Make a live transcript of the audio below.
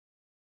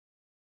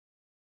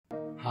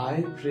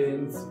Hi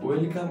friends,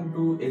 welcome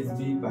to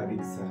SB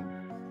Prediction.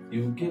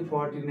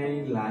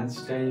 UK49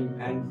 Lunchtime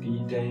and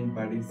Teatime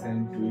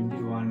Prediction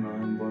 21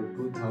 November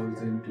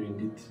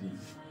 2023.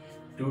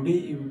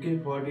 Today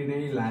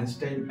UK49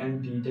 Lunchtime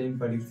and Teatime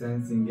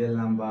Prediction single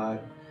number.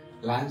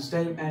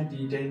 Lunchtime and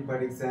Teatime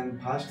Prediction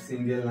first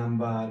single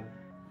number.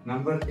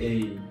 Number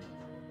 8.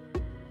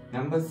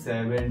 Number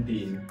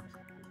 17.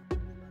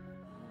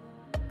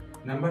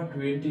 Number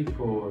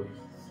 24.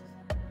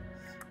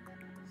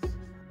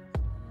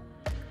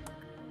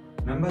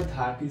 Number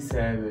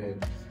 37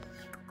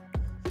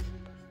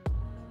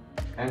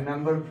 and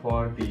number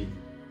 40.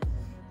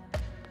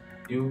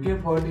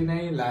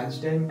 UK49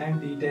 Lunchtime and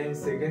Teatime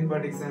second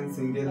prediction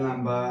single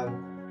number.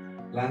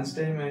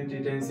 Lunchtime and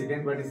Teatime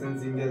second prediction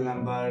single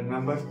number.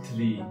 Number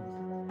 3.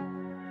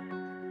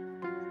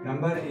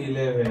 Number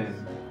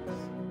 11.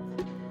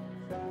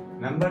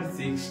 Number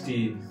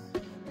 16.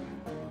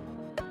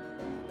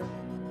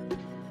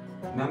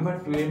 Number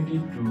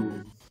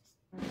 22.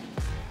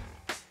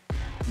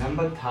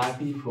 Number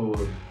 34.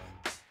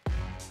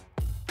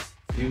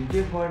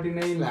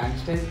 UK49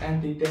 Lunchtime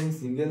and Teatime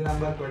single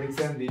number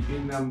prediction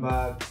repeat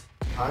number.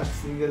 First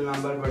single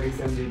number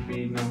prediction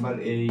repeat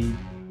number 8,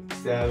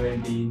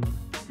 17,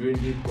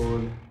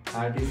 24,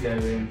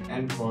 37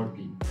 and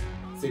 40.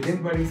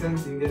 Second prediction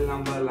single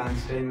number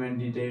Lunchtime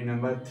and Teatime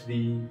number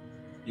 3,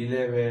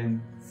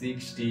 11,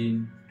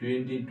 16,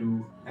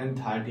 22 and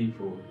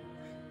 34.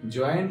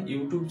 Join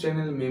YouTube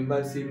channel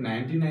membership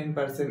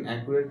 99%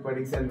 accurate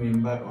prediction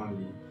member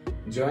only.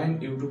 Join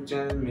YouTube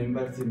channel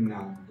membership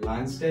now.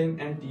 Lunchtime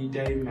and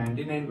Teatime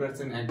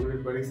 99%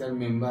 accurate prediction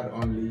member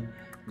only.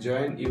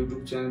 Join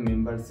YouTube channel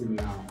membership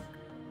now.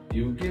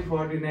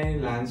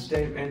 UK49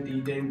 Lunchtime and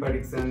Teatime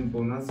prediction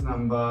bonus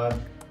number.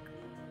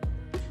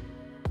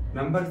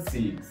 Number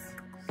 6.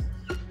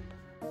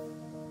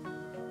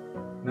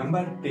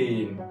 Number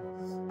 10.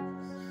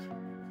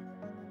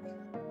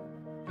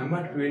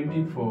 Number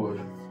 24.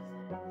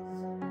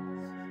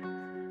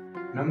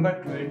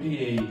 Number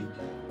 28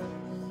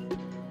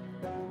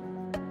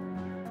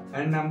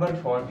 and number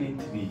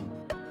 43.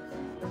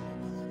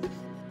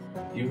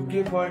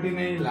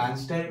 UK49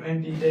 Lunchtime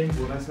and Teatime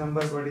bonus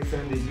number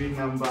prediction repeat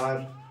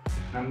number.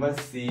 Number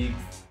 6,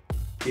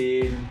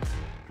 10,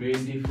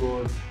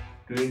 24,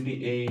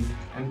 28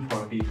 and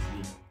 43.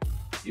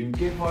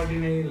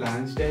 UK49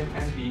 Lunchtime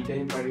and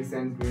Teatime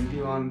prediction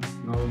 21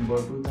 November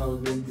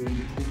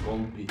 2023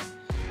 complete.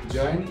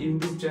 Join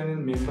YouTube channel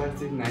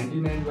membership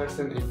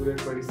 99% accurate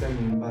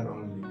prediction member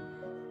only.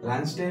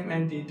 Lunchtime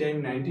and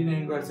Teatime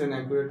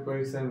 99% accurate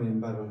prediction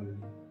member only.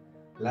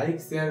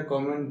 Like, share,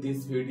 comment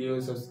this video,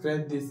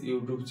 subscribe this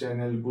YouTube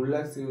channel. Good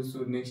luck, see you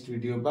soon next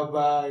video. Bye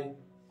bye.